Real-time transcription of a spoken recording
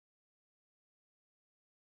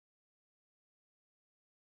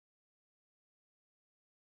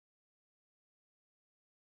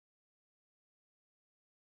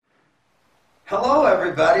Hello,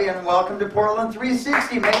 everybody, and welcome to Portland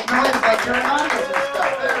 360. Make noise by turning on this and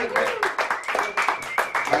stuff. Very good.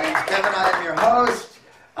 My name's Kevin. I am your host.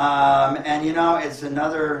 And you know, it's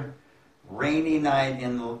another rainy night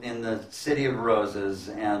in the city of roses,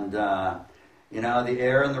 and you know, the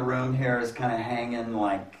air in the room here is kind of hanging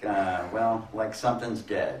like, well, like something's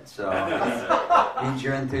dead. So need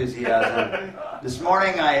your enthusiasm. This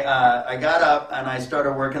morning I got up and I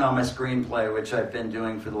started working on my screenplay, which I've been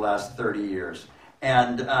doing for the last 30 years.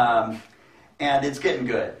 And it's getting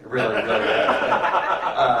good, really, really good.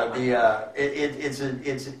 It's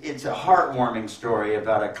a heartwarming story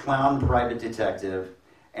about a clown private detective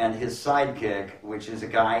and his sidekick, which is a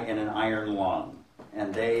guy in an iron lung.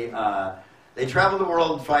 And they travel the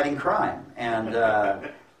world fighting crime, and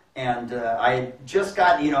I just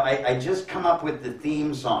got, you know, I just come up with the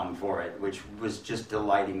theme song for it, which was just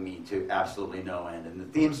delighting me to absolutely no end. And the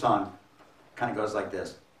theme song kind of goes like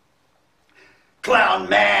this: Clown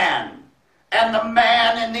Man and the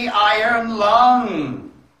man in the iron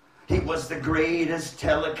lung. He was the greatest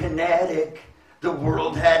telekinetic the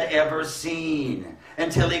world had ever seen,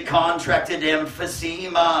 until he contracted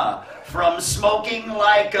emphysema from smoking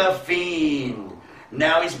like a fiend.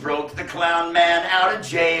 Now he's broke the clown man out of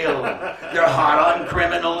jail. They're hot on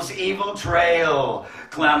criminals' evil trail.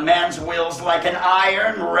 Clown man's will's like an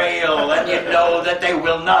iron rail, and you know that they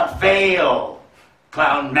will not fail.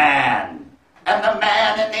 Clown man and the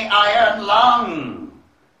man in the iron lung.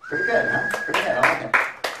 Pretty good, huh? Pretty good, I like it.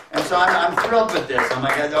 And so I'm thrilled with this. I'm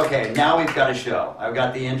like, okay, now we've got a show. I've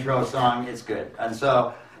got the intro song, it's good. And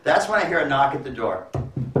so that's when I hear a knock at the door.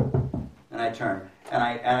 And I turn. And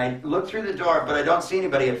I look through the door, but I don't see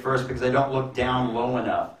anybody at first because I don't look down low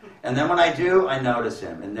enough. And then when I do, I notice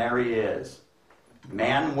him. And there he is.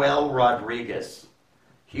 Manuel Rodriguez.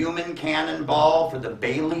 Human cannonball for the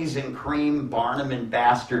Baileys and Cream Barnum and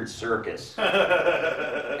Bastard Circus. And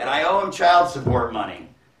I owe him child support money.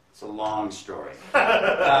 It's a long story.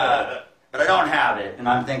 But I don't have it, and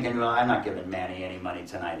I'm thinking, well, I'm not giving Manny any money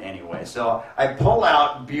tonight anyway. So I pull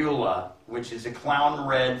out Beulah, which is a Clown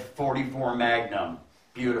Red 44 Magnum.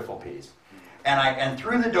 Beautiful piece. And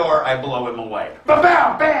through the door, I blow him away.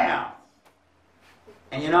 Ba-bam, bam!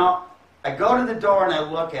 And you know, I go to the door and I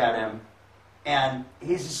look at him, and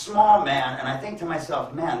he's a small man, and I think to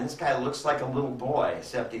myself, man, this guy looks like a little boy,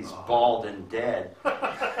 except he's bald and dead.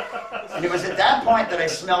 And it was at that point that I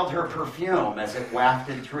smelled her perfume as it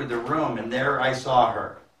wafted through the room, and there I saw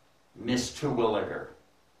her, Miss Terwilliger.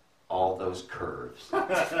 All those curves.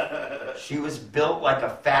 She was built like a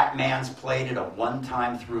fat man's plate at a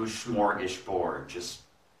one-time through smorgasbord, just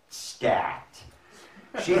stacked.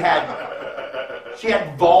 She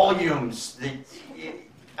had volumes that,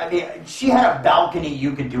 I mean, she had a balcony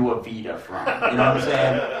you could do a Vita from, you know what I'm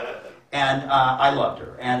saying? And I loved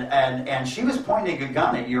her, and she was pointing a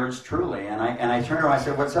gun at yours truly, and I turned to her and I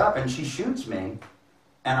said, "What's up?" And she shoots me,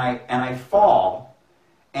 and I fall,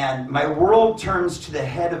 and my world turns to the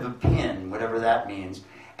head of a pin, whatever that means.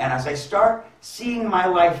 And as I start seeing my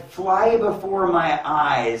life fly before my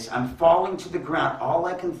eyes, I'm falling to the ground. All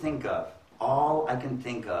I can think of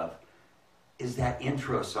is that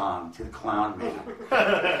intro song to the Clown Man.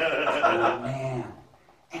 Clown Man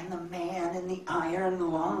and the man in the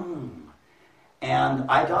iron lung. And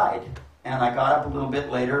I died. And I got up a little bit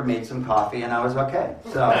later, made some coffee, and I was okay.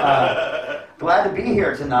 So glad to be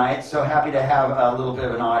here tonight. So happy to have a little bit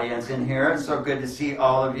of an audience in here. It's so good to see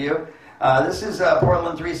all of you. This is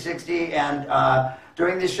Portland 360, and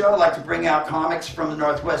during this show, I'd like to bring out comics from the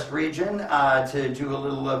Northwest region to do a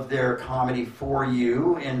little of their comedy for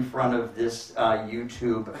you in front of this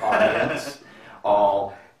YouTube audience.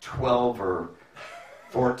 All 12 or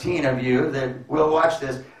 14 of you that will watch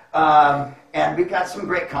this. And we got some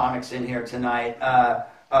great comics in here tonight.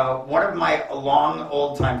 One of my long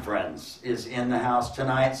old-time friends is in the house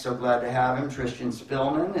tonight, so glad to have him. Tristian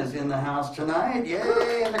Spillman is in the house tonight.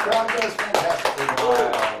 Yay! And the crowd goes fantastically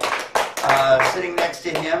wild. Sitting next to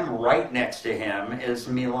him, right next to him, is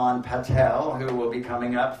Milan Patel, who will be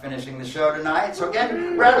coming up, finishing the show tonight. So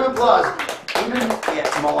again, round of applause. Even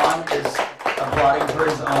Milan is applauding for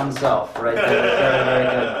his own self, right there. Very, very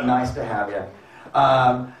good. Nice to have you.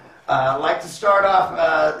 I'd like to start off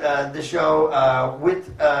the show with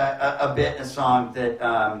a song that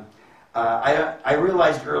I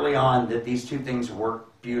realized early on that these two things work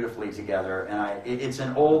beautifully together, and it's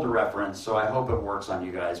an old reference, so I hope it works on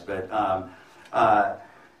you guys, but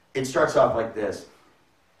it starts off like this.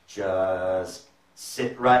 Just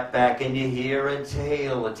sit right back and you hear a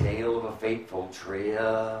tale of a fateful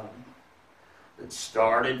trail that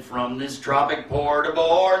started from this tropic port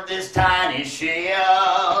aboard this tiny ship.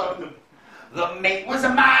 The mate was a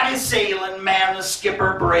mighty sailing man, the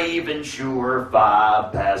skipper brave and sure.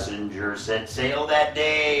 5 passengers set sail that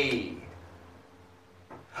day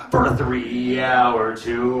for a 3-hour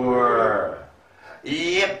tour.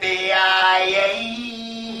 Yippee-yi-yay,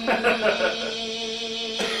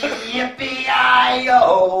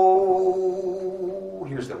 yippee-yi-yo.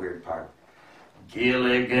 Here's the weird part.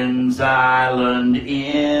 Gilligan's Island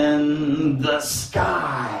in the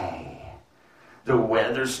sky. The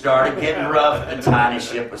weather started getting rough, the tiny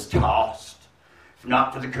ship was tossed. If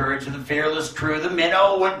not for the courage of the fearless crew, the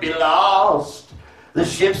minnow would be lost. The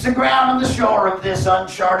ship's aground on the shore of this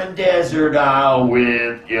uncharted desert isle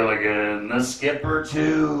with Gilligan, the skipper,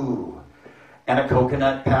 too, and a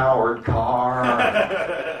coconut-powered car.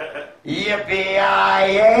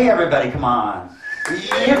 Yippee-yi-yay, everybody, come on.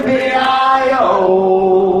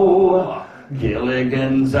 Yippee-yi-yo,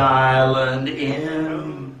 Gilligan's Island in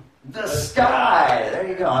the sky. There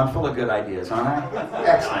you go. I'm full of good ideas, aren't I?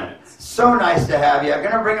 Excellent. So nice to have you. I'm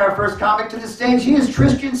going to bring our first comic to the stage. He is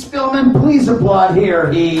Tristian Spillman. Please applaud here.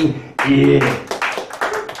 He is.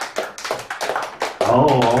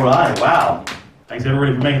 Oh, all right. Wow. Thanks,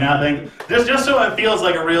 everybody, for making that thing. Just so it feels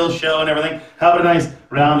like a real show and everything, how about a nice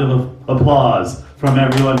round of applause from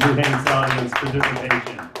everyone for Hank's audience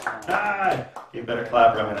participation. Ah, you better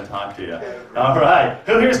clap or I'm going to talk to you. All right.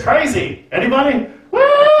 Who here's crazy? Anybody?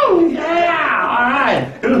 Woo! Yeah! All right.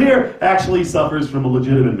 Who here actually suffers from a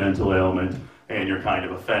legitimate mental ailment and you're kind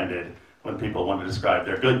of offended when people want to describe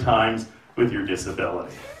their good times with your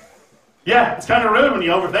disability? Yeah, it's kind of rude when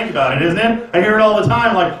you overthink about it, isn't it? I hear it all the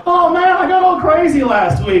time, like, oh man, I got all crazy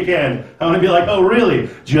last weekend. I'm going to be like, oh really?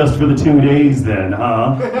 Just for the 2 days then,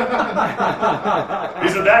 huh?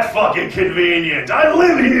 Isn't that fucking convenient? I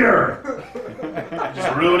live here!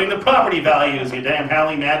 Just ruining the property values, you damn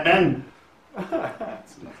Halley madmen.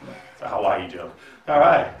 It's a Hawaii joke. All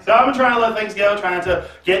right, so I've been trying to let things go, trying not to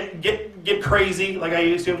get crazy like I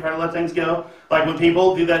used to. I'm trying to let things go. Like when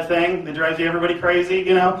people do that thing that drives everybody crazy,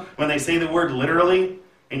 you know, when they say the word literally,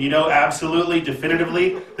 and you know absolutely,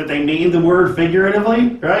 definitively, that they mean the word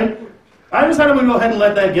figuratively, right? I decided I'm going to go ahead and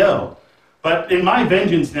let that go. But in my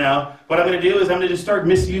vengeance now, what I'm going to do is I'm going to just start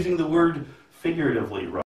misusing the word figuratively,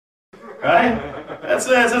 right? That's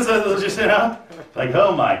just, you know, like,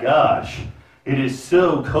 oh my gosh, it is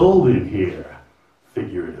so cold in here.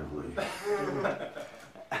 Figuratively.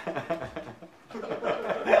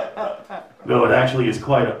 Though it actually is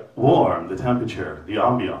quite warm, the temperature, the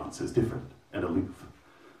ambiance is different and aloof.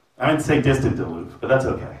 I meant to say distant aloof, but that's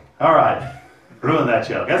okay. All right, ruin that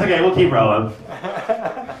joke. That's okay, we'll keep rolling.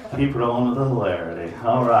 Keep rolling with the hilarity.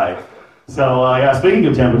 All right. So, yeah, speaking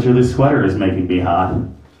of temperature, this sweater is making me hot.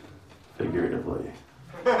 Figuratively.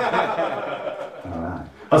 All right.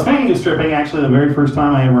 Well, speaking of stripping, actually the very first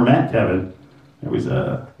time I ever met Kevin, it was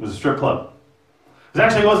a strip club.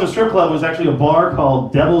 It wasn't a strip club, it was actually a bar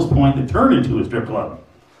called Devil's Point that turned into a strip club.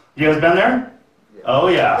 You guys been there? Yeah. Oh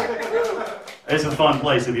yeah. It's a fun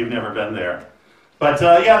place if you've never been there. But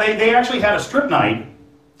yeah, they actually had a strip night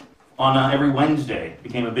on every Wednesday. It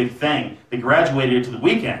became a big thing. They graduated it to the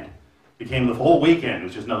weekend. It became the whole weekend. It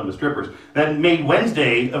was just nothing but strippers. That made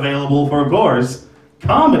Wednesday available for, of course,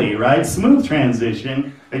 comedy, right? Smooth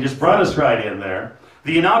transition. They just brought us right in there.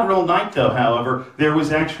 The inaugural night, though, however, there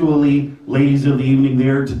was actually ladies of the evening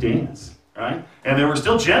there to dance, right? And there were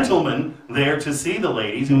still gentlemen there to see the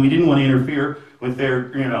ladies, and we didn't want to interfere with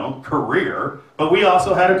their, you know, career. But we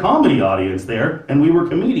also had a comedy audience there, and we were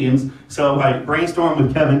comedians. So I brainstormed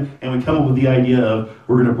with Kevin, and we come up with the idea of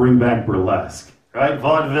we're going to bring back burlesque, right?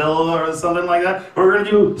 Vaudeville or something like that. We're going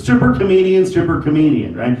to do stripper,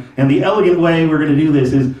 comedian, right? And the elegant way we're going to do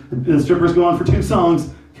this is the strippers go on for 2 songs,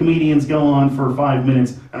 comedians go on for 5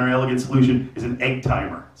 minutes, and our elegant solution is an egg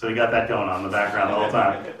timer. So we got that going on in the background the whole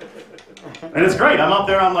time. And it's great. I'm up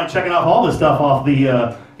there, I'm like checking off all the stuff off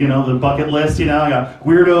the, you know, the bucket list, you know. I got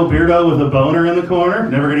weirdo beardo with a boner in the corner.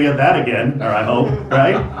 Never gonna get that again, or I hope,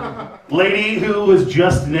 right? Lady who was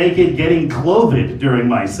just naked getting clothed during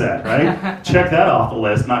my set, right? Check that off the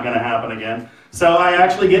list, not gonna happen again. So I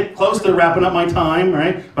actually get close to wrapping up my time,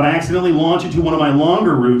 right? But I accidentally launch into one of my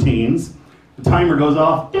longer routines. The timer goes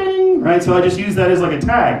off, ding, right? So I just use that as like a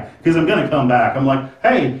tag, because I'm gonna come back. I'm like,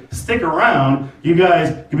 hey, stick around. You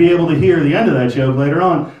guys could be able to hear the end of that joke later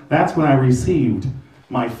on. That's when I received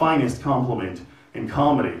my finest compliment in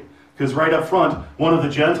comedy. Because right up front, one of the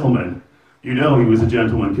gentlemen, you know he was a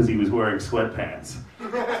gentleman because he was wearing sweatpants.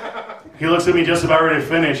 He looks at me just about ready to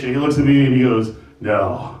finish, and he looks at me and he goes,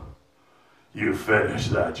 no, you finish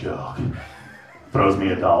that joke. Throws me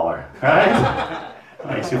 $1, right?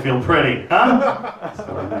 Makes you feel pretty, huh?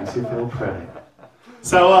 So it makes you feel pretty.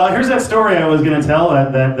 So here's that story I was going to tell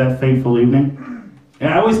that fateful evening.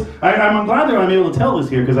 And I'm glad that I'm able to tell this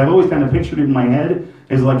here because I've always kind of pictured it in my head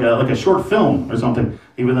as like a short film or something,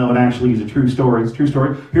 even though it actually is a true story. It's a true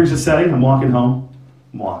story. Here's the setting. I'm walking home.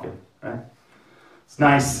 I'm walking, right? It's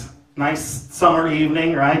nice summer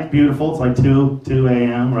evening, right? Beautiful. It's like 2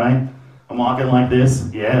 a.m., right? I'm walking like this,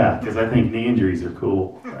 yeah, because I think knee injuries are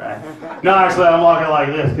cool, right? No, actually, I'm walking like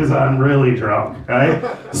this because I'm really drunk, right?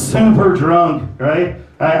 Super drunk, right?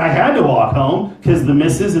 I had to walk home because the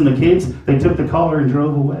missus and the kids, they took the car and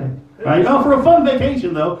drove away, right? Oh, for a fun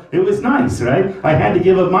vacation, though. It was nice, right? I had to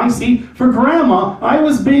give up my seat for Grandma. I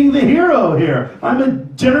was being the hero here. I'm a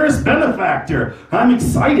generous benefactor. I'm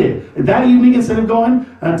excited. That evening, instead of going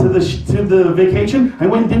to the vacation, I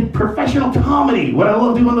went and did professional comedy, what I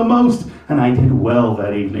love doing the most. And I did well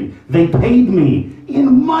that evening. They paid me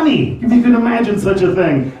in money, if you can imagine such a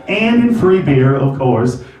thing, and in free beer, of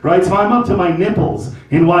course, right? So I'm up to my nipples,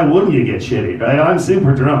 and why wouldn't you get shitty, right? I'm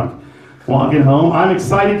super drunk. Walking home, I'm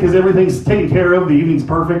excited because everything's taken care of, the evening's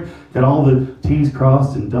perfect, got all the T's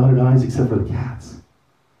crossed and dotted I's except for the cats.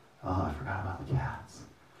 Oh, I forgot about the cats.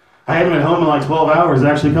 I hadn't been home in like 12 hours,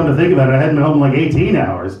 actually, come to think about it, I hadn't been home in like 18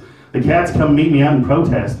 hours. The cats come meet me out in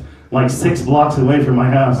protest, like 6 blocks away from my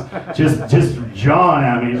house, just jawing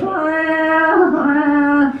at me.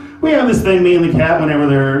 We have this thing, me and the cat, whenever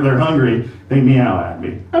they're hungry, they meow at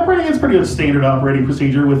me. It's pretty a standard operating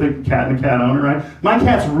procedure with a cat and a cat owner, right? My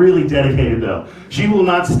cat's really dedicated, though. She will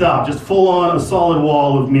not stop, just full on a solid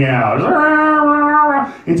wall of meows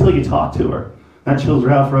until you talk to her. That chills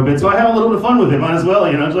her out for a bit, so I have a little bit of fun with it, might as well,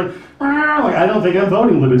 you know? It's like I don't think I'm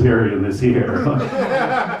voting libertarian this year.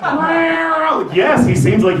 Yes, he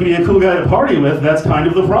seems like he'd be a cool guy to party with. That's kind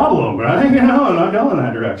of the problem, right? You know, I'm not going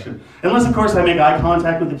that direction. Unless, of course, I make eye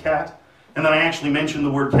contact with the cat, and then I actually mention the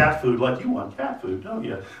word cat food, like, you want cat food, don't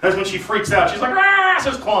you? That's when she freaks out. She's like,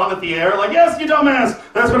 starts clawing at the air, like, yes, you dumbass.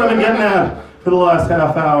 That's what I've been getting at for the last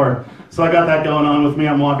half hour. So I got that going on with me.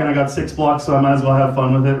 I'm walking. I got 6 blocks, so I might as well have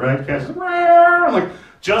fun with it, right? Cat's like, I'm like,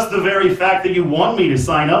 just the very fact that you want me to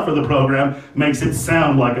sign up for the program makes it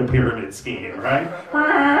sound like a pyramid scheme, right?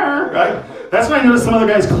 Right? That's when I noticed some other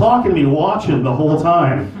guys clocking me, watching the whole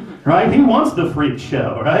time, right? He wants the freak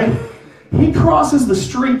show, right? He crosses the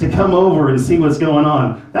street to come over and see what's going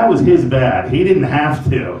on. That was his bad. He didn't have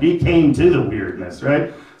to. He came to the weirdness,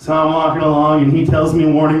 right? So I'm walking along, and he tells me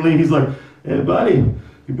warningly, he's like, hey, buddy,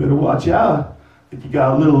 you better watch out. I think you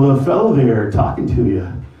got a little fellow there talking to you.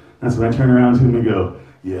 That's when I turn around to him and go,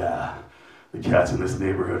 yeah, the cats in this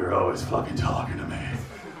neighborhood are always fucking talking to me.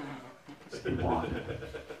 Just keep walking.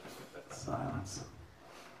 Silence.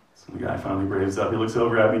 So the guy finally braves up. He looks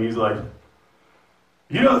over at me and he's like,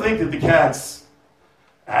 you don't think that the cats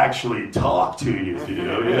actually talk to you, do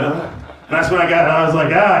you? Yeah. And that's when I was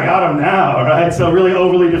like, I got him now, right? So really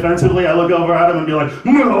overly defensively, I look over at him and be like,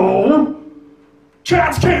 no,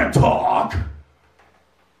 cats can't talk.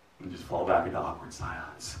 And just fall back into awkward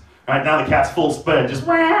silence. Right, now the cat's full sped, just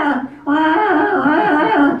and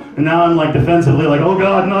now I'm like defensively like, oh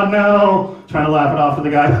God, not now. Trying to laugh it off to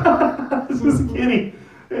the guy. This was a kitty.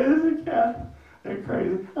 This is a cat. They're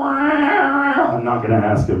crazy. I'm not gonna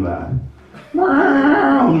ask him that.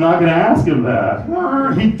 I'm not gonna ask him that.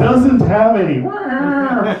 He doesn't have any.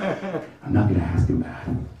 I'm not gonna ask him that.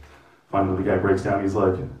 Finally the guy breaks down, he's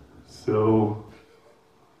like, so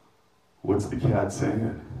what's the cat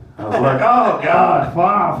saying? I was like, oh God,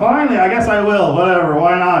 finally, I guess I will, whatever,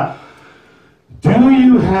 why not? Do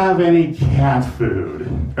you have any cat food?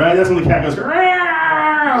 Right, that's when the cat goes,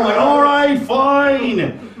 I'm like, all right,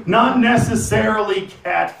 fine. Not necessarily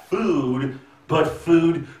cat food, but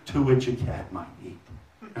food to which a cat might eat,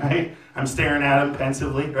 right? I'm staring at him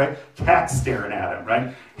pensively, right? Cat's staring at him,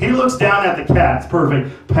 right? He looks down at the cat, it's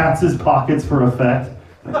perfect, pats his pockets for effect.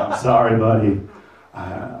 Like, I'm sorry, buddy. I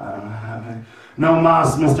don't have any. No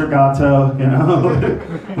mas, Mr. Gato, you know?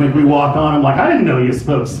 Like we walk on, I'm like, I didn't know you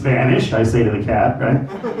spoke Spanish, I say to the cat, right?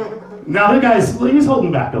 Now the guy's, he's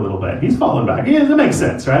holding back a little bit. He's falling back. Yeah, that makes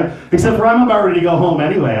sense, right? Except for I'm about ready to go home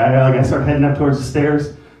anyway. I start heading up towards the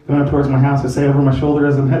stairs, going up towards my house. I say over my shoulder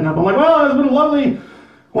as I'm heading up, I'm like, well, it's been a lovely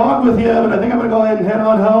walk with you, but I think I'm going to go ahead and head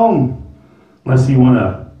on home. Unless you want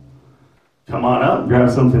to come on up and grab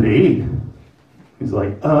something to eat. He's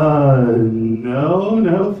like,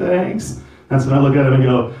 no, thanks. That's when I look at him and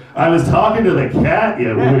go, I was talking to the cat, you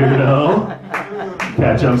weirdo.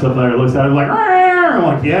 Cat jumps up there and looks at him like, Arr! I'm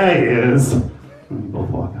like, yeah, he is. And we both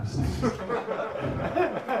walk upstairs.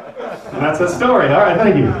 And that's the story. All right,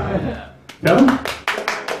 thank you. Kevin?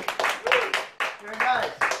 Very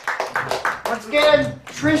nice. Once again,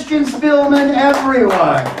 Tristian Spillman,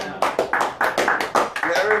 everyone.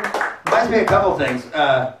 reminds me of a couple things.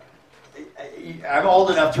 I'm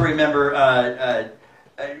old enough to remember,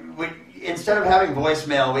 instead of having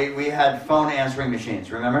voicemail, we had phone answering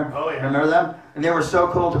machines, remember? Oh, yeah. Remember them? And they were so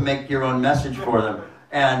cool to make your own message for them.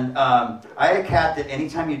 And I had a cat that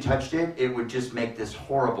anytime you touched it, it would just make this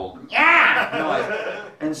horrible noise.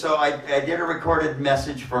 And so I did a recorded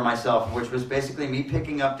message for myself, which was basically me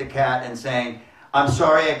picking up the cat and saying, I'm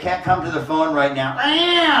sorry, I can't come to the phone right now.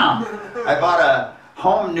 I bought a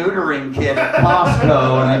home neutering kit at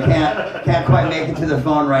Costco, and I can't quite make it to the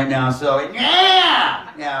phone right now. So it's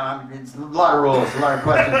a lot of rules, a lot of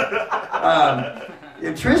questions.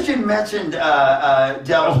 Tristian mentioned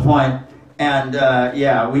Devil's Point, and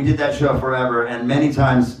we did that show forever, and many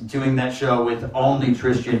times doing that show with only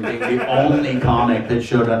Tristian being the only comic that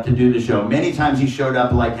showed up to do the show. Many times he showed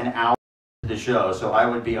up like an hour the show, so I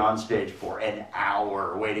would be on stage for an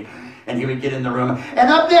hour waiting, and he would get in the room, and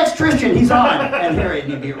up next, Tristian, he's on, and here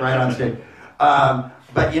he'd be right on stage.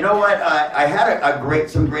 But you know what? I had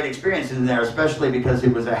some great experiences in there, especially because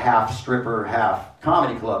it was a half stripper, half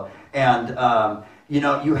comedy club, and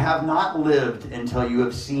you have not lived until you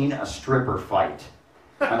have seen a stripper fight.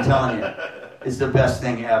 I'm telling you, it's the best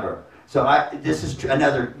thing ever. So this is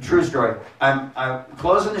another true story. I'm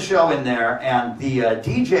closing the show in there, and the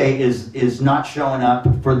DJ is not showing up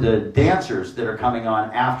for the dancers that are coming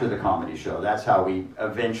on after the comedy show. That's how we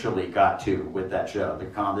eventually got to with that show.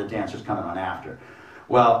 The dancers coming on after.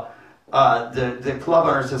 Well, the club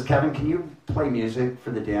owner says, Kevin, can you play music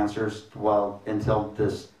for the dancers until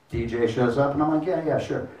this DJ shows up? And I'm like, yeah,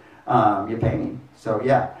 sure. You pay me, so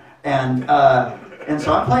yeah. And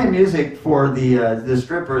so I'm playing music for the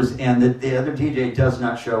strippers, and the other DJ does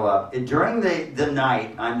not show up. During the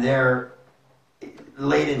night, I'm there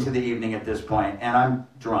late into the evening at this point, and I'm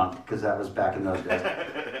drunk, because that was back in those days.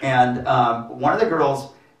 And one of the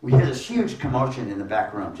girls, we hear this huge commotion in the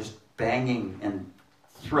back room, just banging and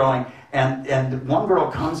throwing, and one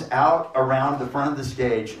girl comes out around the front of the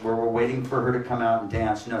stage where we're waiting for her to come out and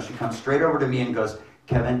dance. No, she comes straight over to me and goes,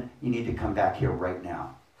 Kevin, you need to come back here right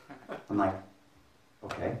now. I'm like,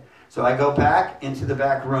 okay. So I go back into the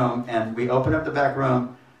back room, and we open up the back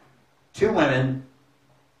room. 2 women,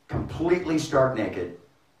 completely stark naked,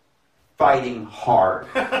 fighting hard.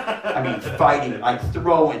 I mean, fighting, like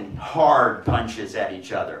throwing hard punches at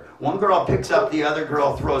each other. One girl picks up the other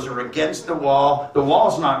girl, throws her against the wall. The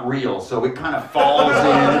wall's not real, so it kind of falls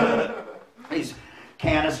in. These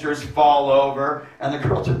canisters fall over, and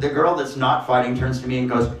the girl that's not fighting turns to me and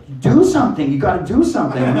goes, do something, you gotta do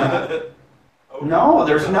something. I'm like, no,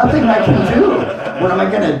 there's nothing I can do. What am I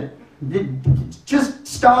gonna, just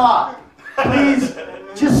stop. Please,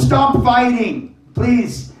 just stop fighting.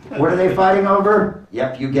 Please. What are they fighting over?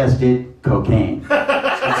 Yep, you guessed it, cocaine.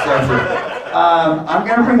 It's so true. I'm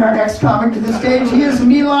gonna bring our next comic to the stage. He is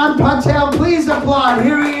Milan Patel. Please applaud,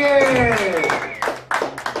 here he is.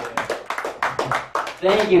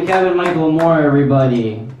 Thank you, Kevin Michael Moore,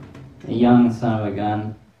 everybody. A young son of a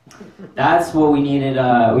gun. That's what we needed.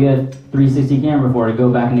 We had 360 camera before to go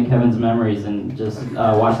back into Kevin's memories and just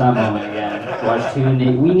watch that moment again. Watch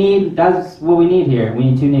that's what we need here. We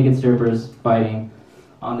need 2 naked strippers fighting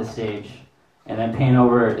on the stage. And then pan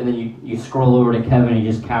over, and then you scroll over to Kevin, and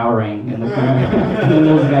he's just cowering in the corner. And then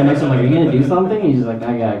there's a guy next to him like, are you going to do something? He's just like,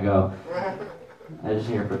 I gotta go. I'm just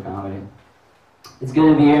here for comedy. It's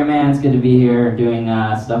good to be here, man. It's good to be here doing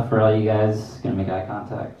stuff for all you guys. Gonna make eye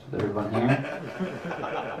contact with everyone here.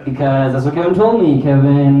 Because that's what Kevin told me.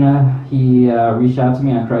 Kevin, he reached out to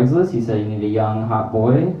me on Craigslist. He said, you need a young, hot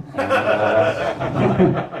boy.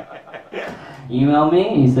 And, emailed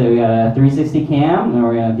me. He said, we got a 360 cam, and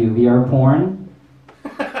we're gonna do VR porn.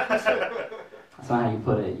 That's not how you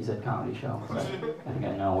put it. You said comedy show. So I think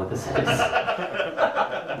I know what this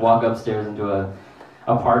is. Walk upstairs into a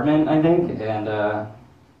apartment, I think, and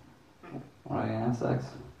what am I gonna have sex?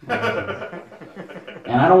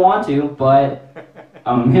 And I don't want to, but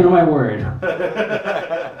I'm a man of my word.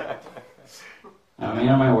 I'm a man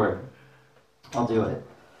of my word. I'll do it.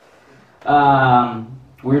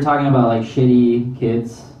 We were talking about like shitty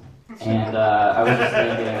kids, and I was just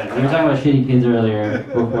thinking, we were talking about shitty kids earlier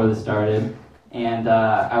before this started, and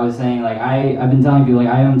I was saying like I've been telling people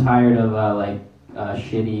like I am tired of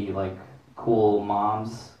shitty like cool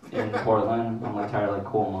moms in Portland. I'm like tired of like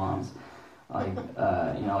cool moms, like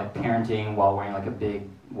like parenting while wearing like a big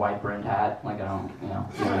white brimmed hat. Like I don't,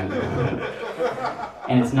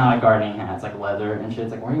 and it's not a gardening hat. It's like leather and shit.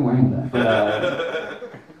 It's like, why are you wearing that? But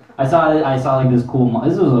I saw like this cool mom.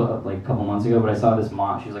 This was like a couple months ago, but I saw this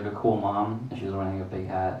mom. She was like a cool mom, and she was wearing a big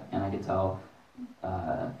hat, and I could tell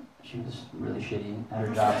she was really shitty at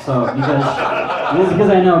her job. So because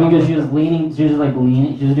I know, because she was leaning, she was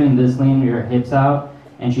doing this, leaning her hips out,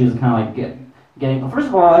 and she was kind of like getting. First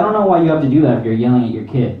of all, I don't know why you have to do that if you're yelling at your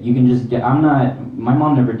kid. You can just get. My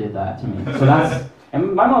mom never did that to me. So that's.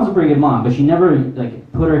 And my mom's a pretty good mom, but she never like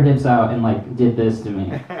put her hips out and like did this to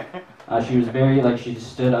me. She was very like she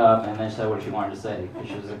just stood up and then said what she wanted to say because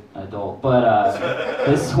she was an adult. But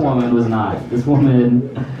this woman was not. This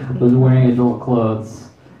woman was wearing adult clothes,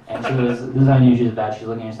 and she was. This is how I knew she was bad. She's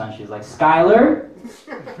looking at her son. She's like, Skylar,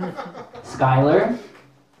 Skylar,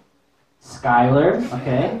 Skylar.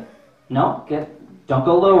 Okay, no, don't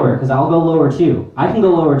go lower because I'll go lower too. I can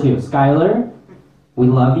go lower too. Skylar, we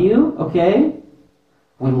love you. Okay.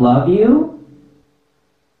 We love you.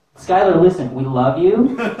 Skylar, listen, we love you.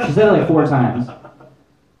 She said it like 4 times.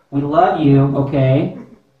 We love you, okay?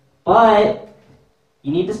 But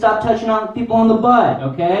you need to stop touching on people on the butt,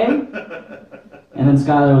 okay? And then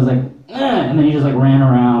Skylar was like, and then he just like ran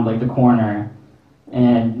around like the corner,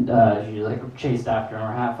 and she like chased after him.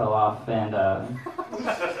 Her hat fell off, and it's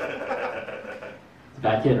a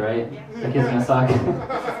bad kid, right? That kid's gonna suck.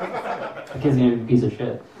 That kid's gonna be a piece of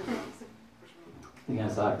shit. He's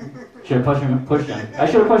gonna suck. Should have pushed him. I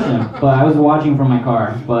should have pushed him, but I was watching from my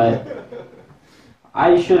car. But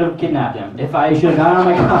I should have kidnapped him. If I should have gotten on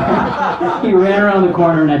my car, he ran around the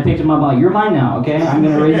corner and I picked him up. I'm like, you're mine now, okay? I'm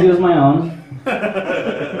gonna raise you as my own.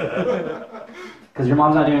 Because your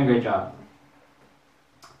mom's not doing a great job.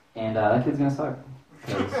 And that kid's gonna suck.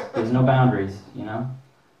 Because there's no boundaries, you know?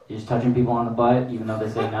 You're just touching people on the butt, even though they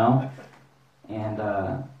say no. And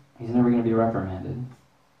he's never gonna be reprimanded.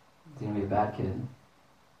 He's gonna be a bad kid.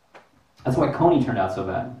 That's why Coney turned out so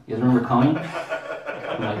bad. You guys remember Coney?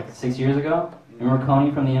 From like 6 years ago? Remember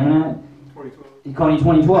Coney from the internet? 2012. Coney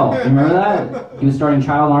 2012. You remember that? He was starting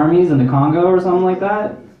child armies in the Congo or something like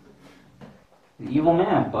that. The evil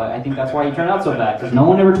man. But I think that's why he turned out so bad, because no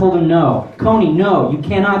one ever told him no. Coney, no, you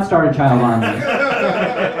cannot start a child army.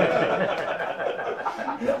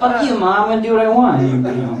 Fuck you, Mom. I'm gonna do what I want. You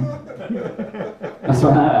know. That's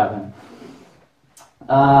why that happened.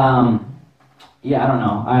 Yeah, I don't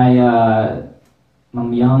know.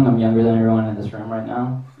 I'm young. I'm younger than everyone in this room right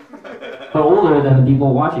now. But older than the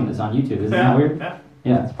people watching this on YouTube. Isn't that weird?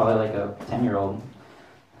 Yeah, it's probably like a 10-year-old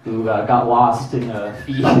who got lost in a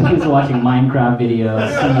feed. He was watching Minecraft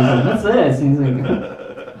videos. And he's like, what's this? And he's like,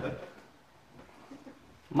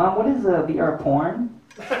 Mom, what is VR porn?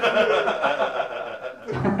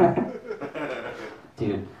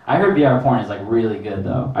 Dude, I heard VR porn is like really good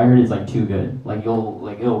though. I heard it's like too good. Like it'll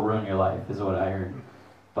ruin your life is what I heard.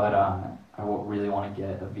 But I really want to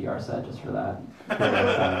get a VR set just for that.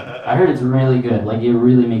 I heard it's really good. Like it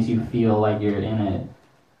really makes you feel like you're in it,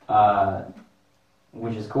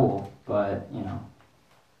 which is cool. But you know,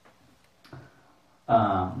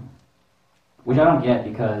 which I don't get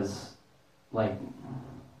because like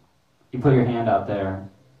you put your hand out there.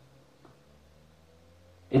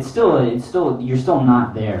 It's still, you're still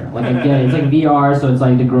not there. Like, I get it. It's like VR, so it's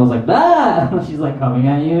like the girl's like, ah! She's like coming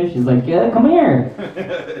at you. She's like, yeah, come here.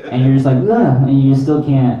 And you're just like, ah! And you still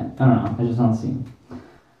can't, I don't know. I just don't see.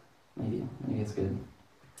 Maybe it's good.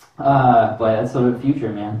 But that's sort of the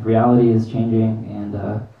future, man. Reality is changing, and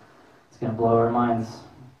it's going to blow our minds.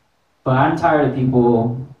 But I'm tired of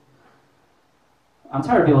people trying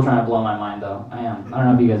to blow my mind, though. I am. I don't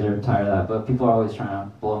know if you guys are tired of that, but people are always trying to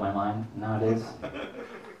blow my mind nowadays.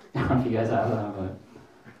 I don't know if you guys have that, but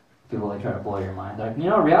people like try to blow your mind. Like, you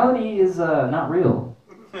know, reality is not real.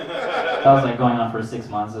 That was like going on for 6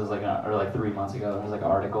 months. It was like, or like 3 months ago. There was like an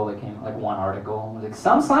article that came, like one article. It was like,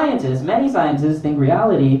 some scientists, many scientists think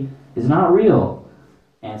reality is not real.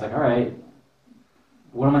 And it's like, all right,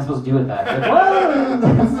 what am I supposed to do with that? Like, well,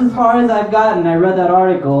 that's as far as I've gotten. I read that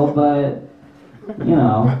article, but you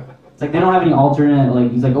know. It's like they don't have any alternate,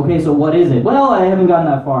 like, he's like, okay, so what is it? Well, I haven't gotten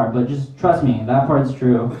that far, but just trust me, that part's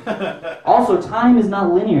true. Also, time is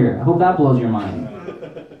not linear. I hope that blows your mind.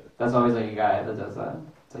 That's always like a guy that does that.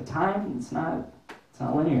 It's like, time, it's not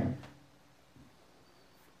linear.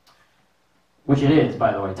 Which it is,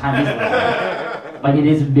 by the way. Time is linear. Like, it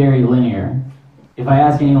is very linear. If I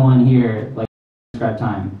ask anyone here, like, describe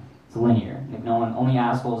time, it's linear. Like, no one, only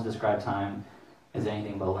assholes describe time as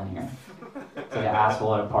anything but linear. It's like an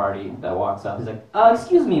asshole at a party that walks up. He's like,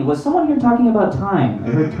 excuse me, was someone here talking about time? I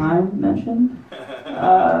heard time mentioned.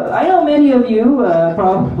 I know many of you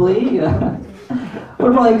probably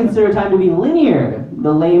would probably consider time to be linear.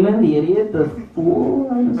 The layman, the idiot, the fool.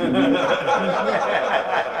 I've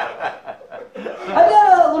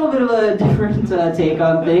got a little bit of a different take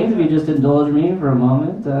on things, if you just indulge me for a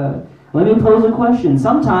moment. Let me pose a question.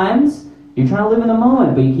 Sometimes You're trying to live in the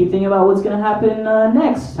moment, but you keep thinking about what's going to happen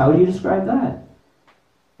next. How would you describe that?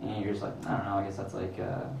 And you're just like, I don't know, I guess that's like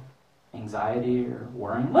anxiety or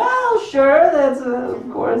worrying. Well, sure, that's, of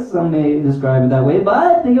course, some may describe it that way,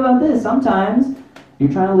 but think about this. Sometimes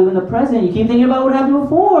you're trying to live in the present. You keep thinking about what happened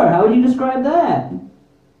before. How would you describe that? And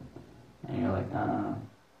you're like,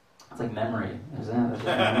 it's like memory. Is that?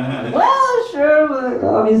 Like, well, sure, but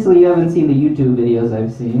obviously you haven't seen the YouTube videos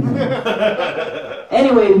I've seen.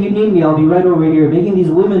 Anyway, if you need me, I'll be right over here making these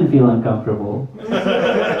women feel uncomfortable.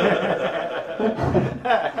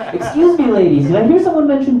 Excuse me, ladies, did I hear someone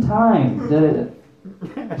mention time?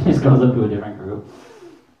 Just goes up to a different group.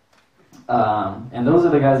 And those are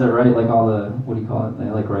the guys that write like all the, what do you call it? They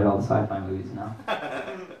like write all the sci-fi movies now.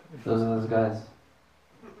 Those are those guys.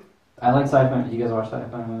 I like sci-fi. You guys watch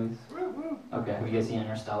sci-fi movies? Okay. Have you guys seen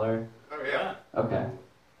Interstellar? Oh yeah. Okay.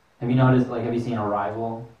 Have you noticed? Like, have you seen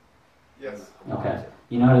Arrival? Yes. Okay.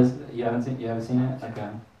 You noticed? You haven't seen it? Okay.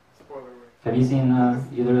 Spoiler alert. Have you seen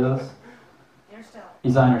either of those? Interstellar.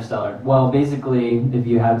 You saw Interstellar. Well, basically, if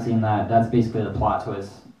you have seen that, that's basically the plot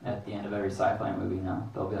twist at the end of every sci-fi movie now.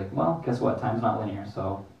 They'll be like, well, guess what? Time's not linear,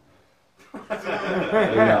 so... There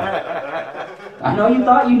you go. I know you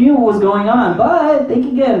thought you knew what was going on, but think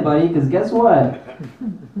again, buddy, because guess what?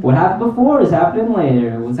 What happened before is happening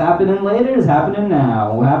later. What's happening later is happening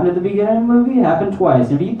now. What happened at the beginning of the movie happened twice.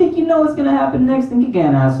 And if you think you know what's going to happen next, think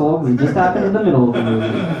again, asshole, because it just happened in the middle of the movie.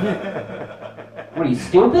 What are you,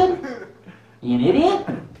 stupid? You an idiot?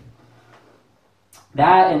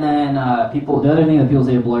 That, and then people. The other thing that people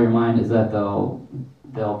say to blow your mind is that they'll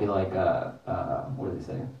be like, what do they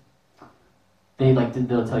say?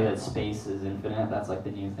 They'll tell you that space is infinite. That's like the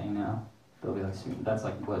new thing now. They'll be like, that's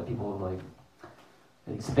like what people like.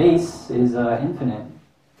 Space is infinite.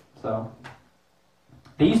 So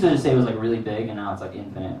they used to just say it was like really big, and now it's like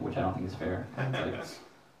infinite, which I don't think is fair.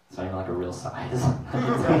 It's not even like a real size.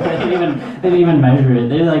 they didn't even measure it.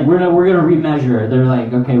 They're like, we're gonna remeasure. They're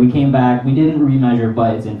like, okay, we came back, we didn't remeasure,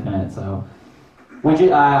 but it's infinite. So, which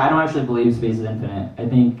I don't actually believe space is infinite. I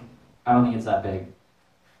don't think it's that big.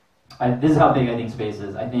 This is how big I think space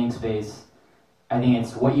is. I think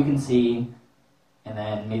it's what you can see, and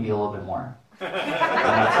then maybe a little bit more. That's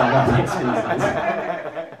like how big space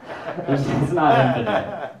is. It's not infinite.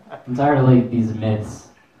 I'm tired of like these myths.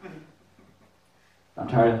 I'm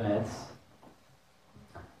tired of myths.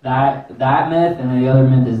 That myth, and then the other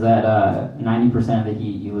myth is that 90% of the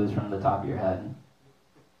heat you lose from the top of your head.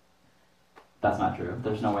 That's not true.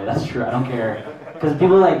 There's no way that's true. I don't care. Because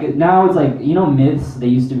people like, now it's like, you know, myths, they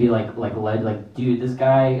used to be like, dude, this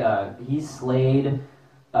guy, he slayed an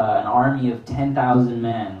army of 10,000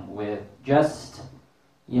 men with just,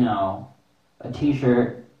 you know, a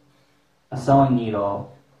t-shirt, a sewing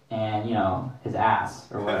needle, and, you know, his ass,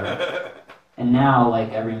 or whatever. And now,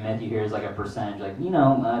 like, every myth you hear is like a percentage, like, you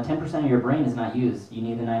know, 10% of your brain is not used. You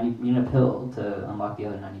need you need a pill to unlock the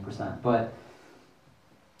other 90%. But,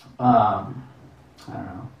 I don't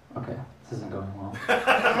know. Okay, this isn't going well.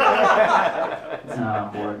 It's not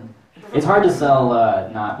on board. It's hard to sell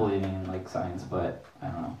not believing in, like, science, but I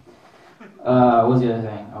don't know. What was the other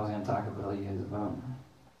thing I was going to talk about you guys about?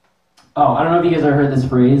 Oh, I don't know if you guys ever heard this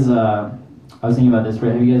phrase. I was thinking about this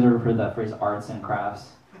phrase. Have you guys ever heard that phrase, arts and crafts?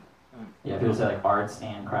 Yeah, people say like arts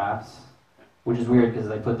and crafts, which is weird because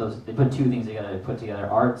they put two things together. They put together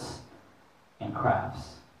arts and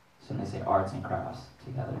crafts. So they say arts and crafts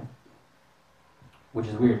together, which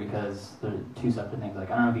is weird because they're two separate things.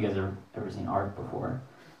 Like, I don't know if you guys have ever seen art before,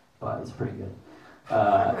 but it's pretty good.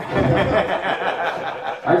 Art's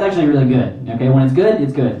actually really good. Okay, when it's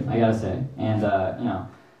good. I gotta say, and you know,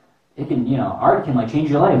 it can, you know, art can like change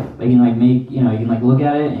your life. They can like make, you know, you can like look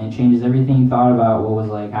at it and it changes everything you thought about what was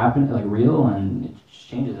like happening, like real, and it just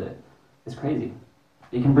changes it. It's crazy.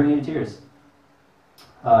 It can bring you to tears.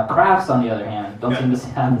 Crafts, on the other hand, don't seem to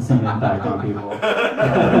have the same impact on people.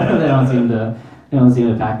 They don't seem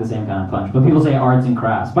to pack the same kind of punch. But people say arts and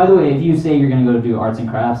crafts. By the way, if you say you're going to go do arts and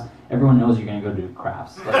crafts, everyone knows you're going to go do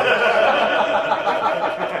crafts.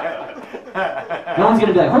 No one's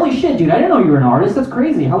going to be like, holy shit, dude, I didn't know you were an artist. That's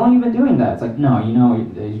crazy. How long have you been doing that? It's like, no, you know,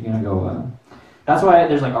 you're going to go... That's why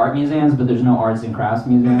there's like art museums, but there's no arts and crafts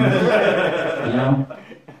museums. You know?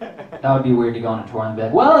 That would be weird to go on a tour and be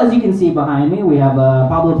like, well, as you can see behind me, we have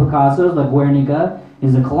Pablo Picasso's La Guernica.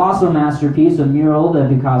 Is a colossal masterpiece, a mural that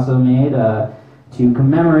Picasso made to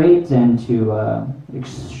commemorate and to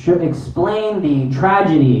explain the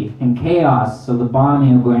tragedy and chaos of the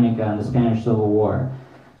bombing of Guernica in the Spanish Civil War.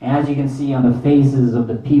 And as you can see on the faces of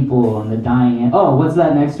the people and the dying... Oh, what's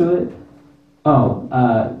that next to it? Oh,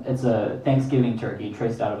 it's a Thanksgiving turkey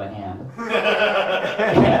traced out of a hand.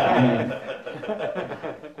 Yeah, I mean,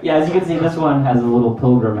 Yeah, as you can see, this one has a little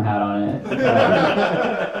pilgrim hat on it.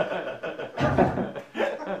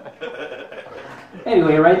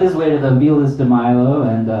 Anyway, right this way to the Vilas de Milo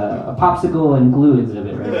and a popsicle and glue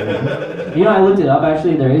exhibit right there. You know, I looked it up,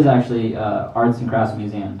 actually. There is actually Arts and Crafts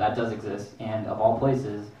Museum. That does exist. And of all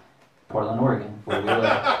places, Portland, Oregon, where we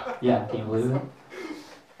live. Yeah, can you believe it?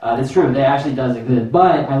 It's true, it actually does exist.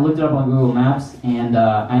 But I looked it up on Google Maps, and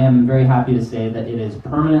I am very happy to say that it is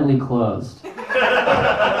permanently closed.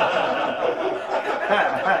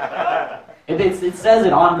 It says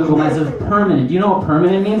it on Google Maps. It says permanent. Do you know what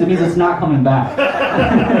permanent means? It means it's not coming back.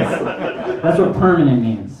 That's what permanent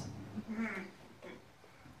means.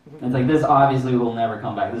 It's like, this obviously will never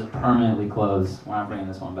come back. This is permanently closed. We're not bringing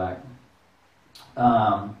this one back.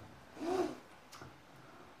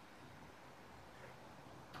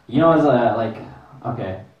 You know, as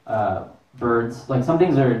birds, like some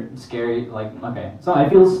things are scary, like, okay. So I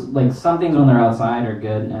feel like some things when they're outside are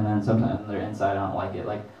good, and then sometimes when they're inside I don't like it.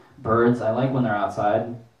 Like birds, I like when they're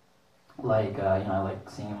outside. Like, I like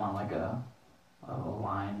seeing them on like a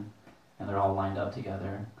line, and they're all lined up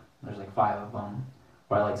together. There's like 5 of them.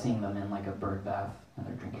 Or I like seeing them in like a bird bath, and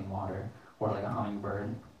they're drinking water. Or like a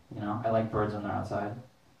hummingbird, I like birds when they're outside.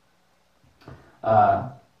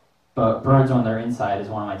 But birds when they're inside is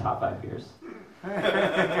one of my top 5 fears.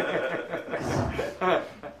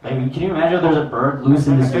 Like, can you imagine if there's a bird loose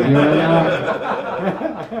in the studio right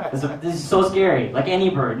now? This is so scary. Like any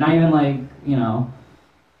bird, not even like,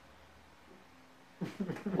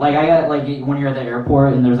 Like I got like when you're at the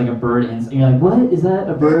airport and there's like a bird and you're like, what? Is that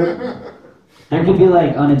a bird? There could be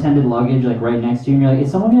like unattended luggage like right next to you and you're like,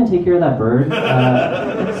 is someone gonna take care of that bird?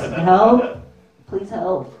 Help! Please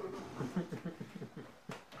help.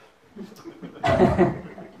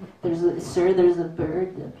 There's a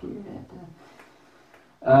bird up here.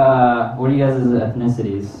 What are you guys'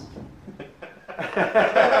 ethnicities?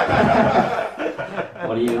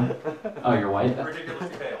 What are you? Oh, you're white?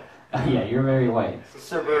 Ridiculously pale. Yeah, you're very white.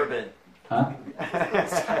 Suburban. Huh? Oh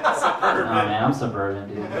man, I'm suburban,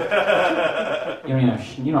 dude.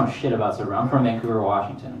 You don't know shit about suburban. I'm from Vancouver,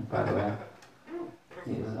 Washington, by the way.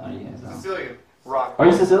 You guys know. Sicilian. Rock. Are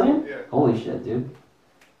you Sicilian? Yeah. Holy shit, dude.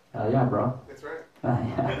 Hell yeah, bro. That's right.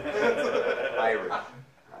 Yeah. Irish.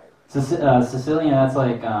 Sicilian, that's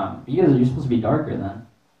like, you're supposed to be darker then.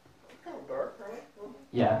 Kind of dark, right?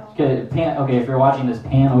 Yeah. Okay, if you're watching this,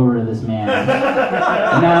 pan over to this man.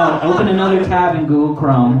 And now open another tab in Google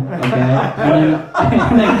Chrome, okay?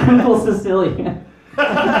 And then Google Sicilian.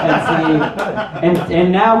 And see,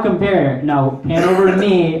 and now compare. Now pan over to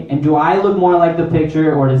me, and do I look more like the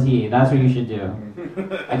picture, or does he? That's what you should do.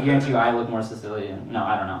 I guarantee you, I look more Sicilian. No,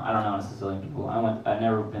 I don't know. I don't know Sicilian people. I've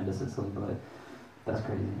never been to Sicily, but that's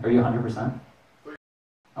crazy. Are you 100%?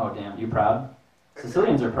 Oh damn, you proud?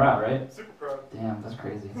 Sicilians are proud, right? Super proud. Damn, that's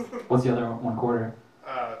crazy. What's the other 1/4?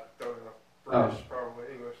 Don't know. British, probably.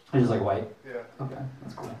 English. It's just like white. Yeah. Okay,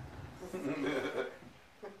 that's cool.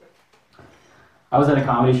 I was at a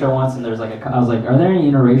comedy show once, and there's like I was like, are there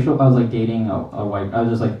any interracial? I was like dating a white. I was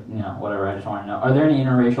just like, whatever. I just want to know, are there any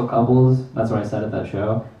interracial couples? That's what I said at that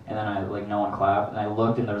show. And then no one clapped. And I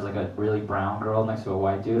looked, and there was like a really brown girl next to a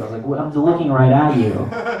white dude. I was like, well, I'm just looking right at you.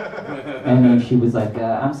 And then she was like,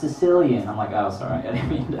 I'm Sicilian. I'm like, oh, sorry, I didn't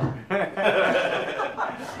mean to.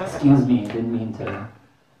 Excuse me, I didn't mean to.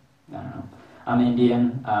 I don't know. I'm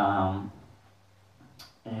Indian.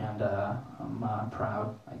 And I'm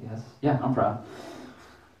proud, I guess. Yeah, I'm proud.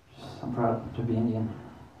 I'm proud to be Indian.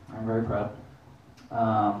 I'm very proud.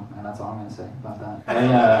 And that's all I'm going to say about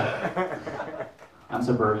that. I'm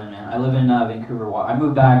suburban, man. I live in Vancouver. I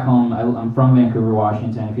moved back home. I'm from Vancouver,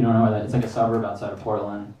 Washington. If you don't know where that is, it's like a suburb outside of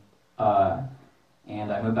Portland. And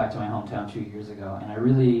I moved back to my hometown 2 years ago. And I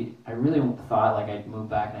really thought like I'd move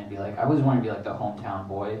back and I'd be like, I always wanted to be like the hometown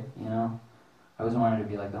boy, I always wanted to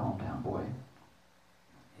be like the hometown boy.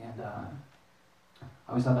 And I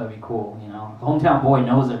always thought that would be cool, The hometown boy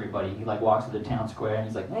knows everybody. He like walks to the town square and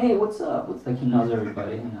he's like, hey, what's up? He knows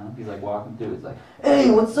everybody, He's like walking through. It's like, hey,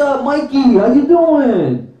 what's up, Mikey? How you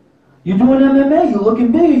doing? You doing MMA? You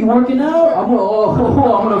looking big? You working out? I'm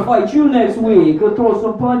gonna fight you next week. Go throw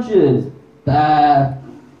some punches.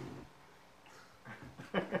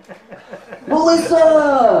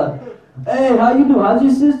 Melissa! Hey, how you doing? How's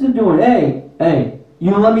your sister doing? Hey, you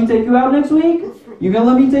gonna let me take you out next week? You gonna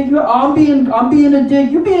let me take you out? I'm being a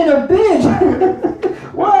dick. You being a bitch.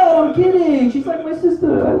 What? I'm kidding. She's like my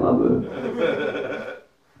sister. I love her.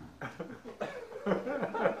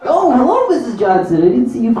 Oh, hello, Mrs. Johnson. I didn't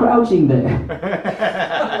see you crouching there.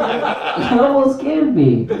 You almost scared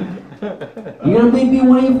me. You gonna make me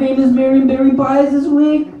one of your famous Marion Berry pies this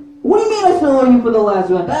week? What do you mean I still owe you for the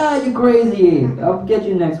last one? Ah, you're crazy. I'll get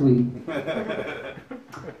you next week. That's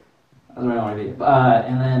where I want to be.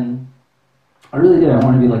 And then, I really did. I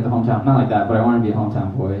wanted to be like the hometown, not like that, but I wanted to be a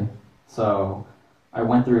hometown boy. So, I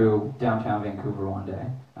went through downtown Vancouver one day.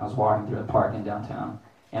 I was walking through a park in downtown.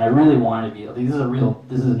 And I really wanted to be, like,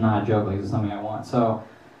 this is not a joke, like, this is something I want. So,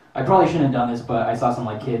 I probably shouldn't have done this, but I saw some,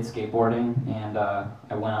 like, kids skateboarding, and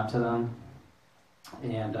I went up to them.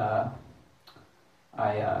 And I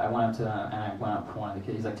went up to one of the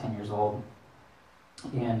kids. He's like 10 years old,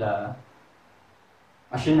 and I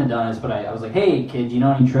shouldn't have done this, but I was like, "Hey, kid, do you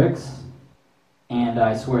know any tricks?" And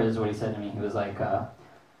I swear this is what he said to me. He was like,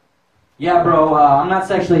 "Yeah, bro, I'm not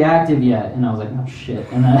sexually active yet." And I was like, "No shit."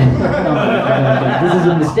 And then this is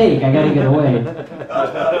a mistake. I gotta get away.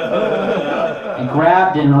 I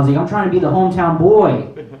grabbed it, and I was like, "I'm trying to be the hometown boy.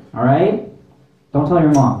 All right." Don't tell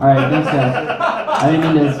your mom. All right, thanks, guys. I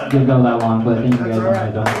didn't mean to go that long, but thank you guys.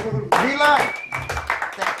 Right. Milan!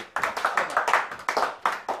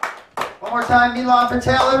 One more time, Milan,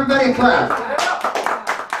 Patel, everybody clap.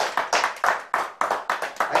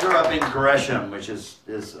 I grew up in Gresham, which is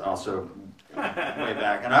also way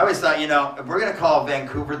back. And I always thought, if we're going to call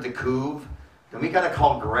Vancouver the Couve, then we got to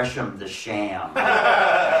call Gresham the Sham.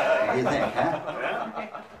 What do you think, huh?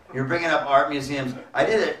 You're bringing up art museums. I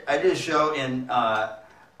did a show in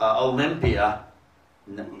Olympia.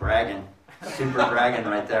 Bragging. Super bragging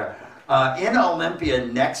right there. In Olympia,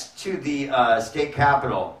 next to the state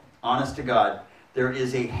capitol, honest to God, there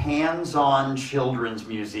is a hands-on children's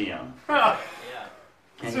museum. Yeah.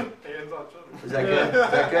 Hands-on children. Is that good?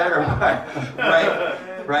 Is that good or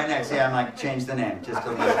what? Right next. Yeah, I'm like, change the name. Just a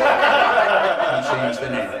little. Change the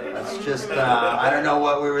name. It's just, I don't know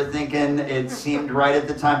what we were thinking. It seemed right at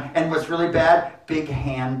the time. And what's really bad, big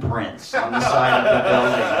handprints on the side of the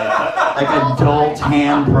building. Like adult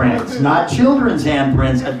handprints. Not children's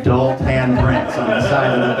handprints, adult handprints on the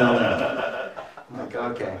side of the building. I'm like,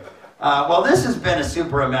 okay. Well, this has been a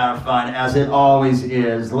super amount of fun, as it always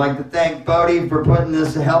is. I'd like to thank Bodie for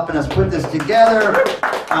helping us put this together.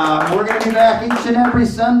 We're going to be back each and every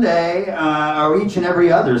Sunday, or each and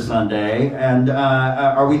every other Sunday. And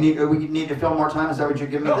we need to fill more time? Is that what you're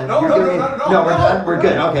giving me? No, we're done? We're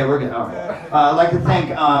good. Okay, we're good. All right. I'd like to thank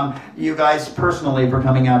you guys personally for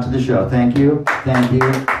coming out to the show. Thank you. Thank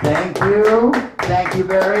you. Thank you. Thank you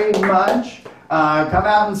very much. Come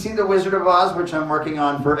out and see The Wizard of Oz, which I'm working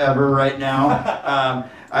on forever right now.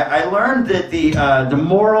 I learned that the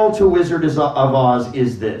moral to Wizard of Oz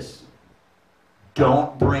is this: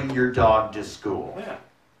 don't bring your dog to school.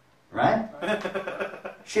 Right?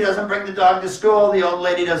 She doesn't bring the dog to school, the old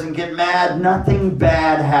lady doesn't get mad, nothing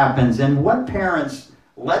bad happens. And what parents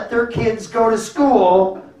let their kids go to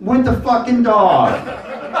school with the fucking dog?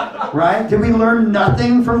 Right? Did we learn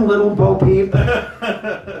nothing from little Bo Peep?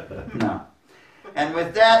 No. And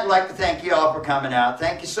with that, I'd like to thank you all for coming out.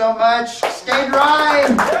 Thank you so much. Stay dry.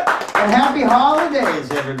 And happy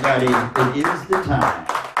holidays, everybody. It is the time.